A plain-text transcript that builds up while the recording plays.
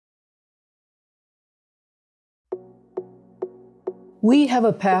We have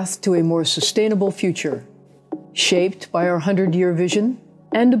a path to a more sustainable future, shaped by our 100-year vision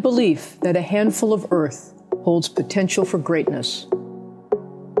and a belief that a handful of Earth holds potential for greatness.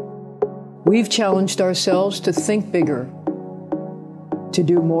 We've challenged ourselves to think bigger, to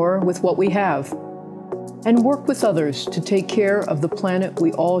do more with what we have, and work with others to take care of the planet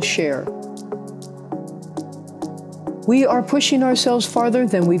we all share. We are pushing ourselves farther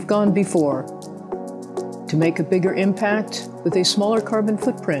than we've gone before, to make a bigger impact with a smaller carbon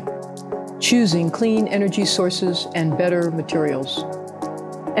footprint, choosing clean energy sources and better materials,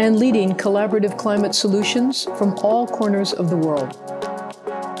 and leading collaborative climate solutions from all corners of the world.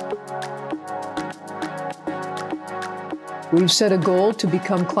 We've set a goal to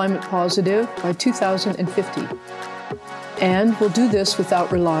become climate positive by 2050, and we'll do this without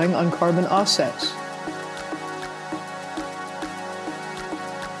relying on carbon offsets.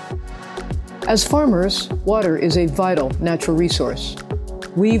 As farmers, water is a vital natural resource.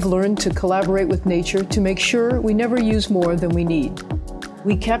 We've learned to collaborate with nature to make sure we never use more than we need.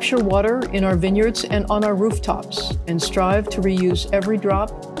 We capture water in our vineyards and on our rooftops and strive to reuse every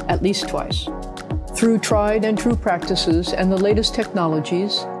drop at least twice. Through tried and true practices and the latest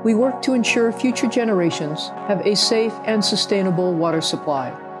technologies, we work to ensure future generations have a safe and sustainable water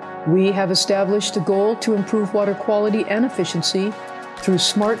supply. We have established a goal to improve water quality and efficiency through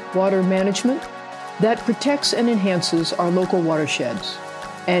smart water management that protects and enhances our local watersheds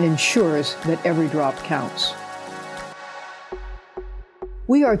and ensures that every drop counts.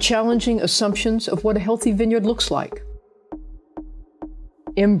 We are challenging assumptions of what a healthy vineyard looks like,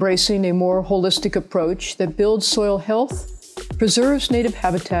 embracing a more holistic approach that builds soil health, preserves native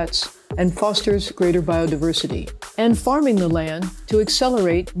habitats, and fosters greater biodiversity, and farming the land to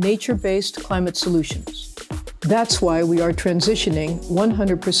accelerate nature-based climate solutions. That's why we are transitioning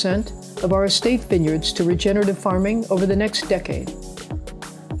 100% of our estate vineyards to regenerative farming over the next decade.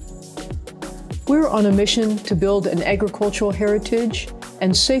 We're on a mission to build an agricultural heritage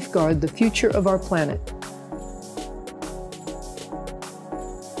and safeguard the future of our planet.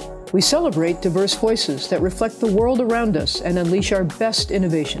 We celebrate diverse voices that reflect the world around us and unleash our best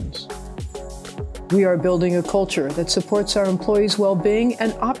innovations. We are building a culture that supports our employees' well-being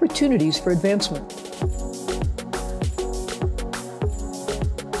and opportunities for advancement.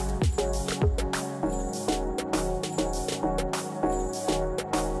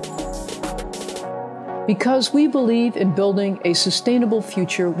 Because we believe in building a sustainable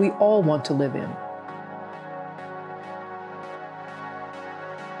future we all want to live in.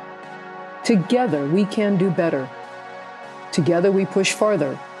 Together we can do better. Together we push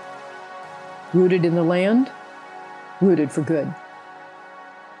farther. Rooted in the land, rooted for good.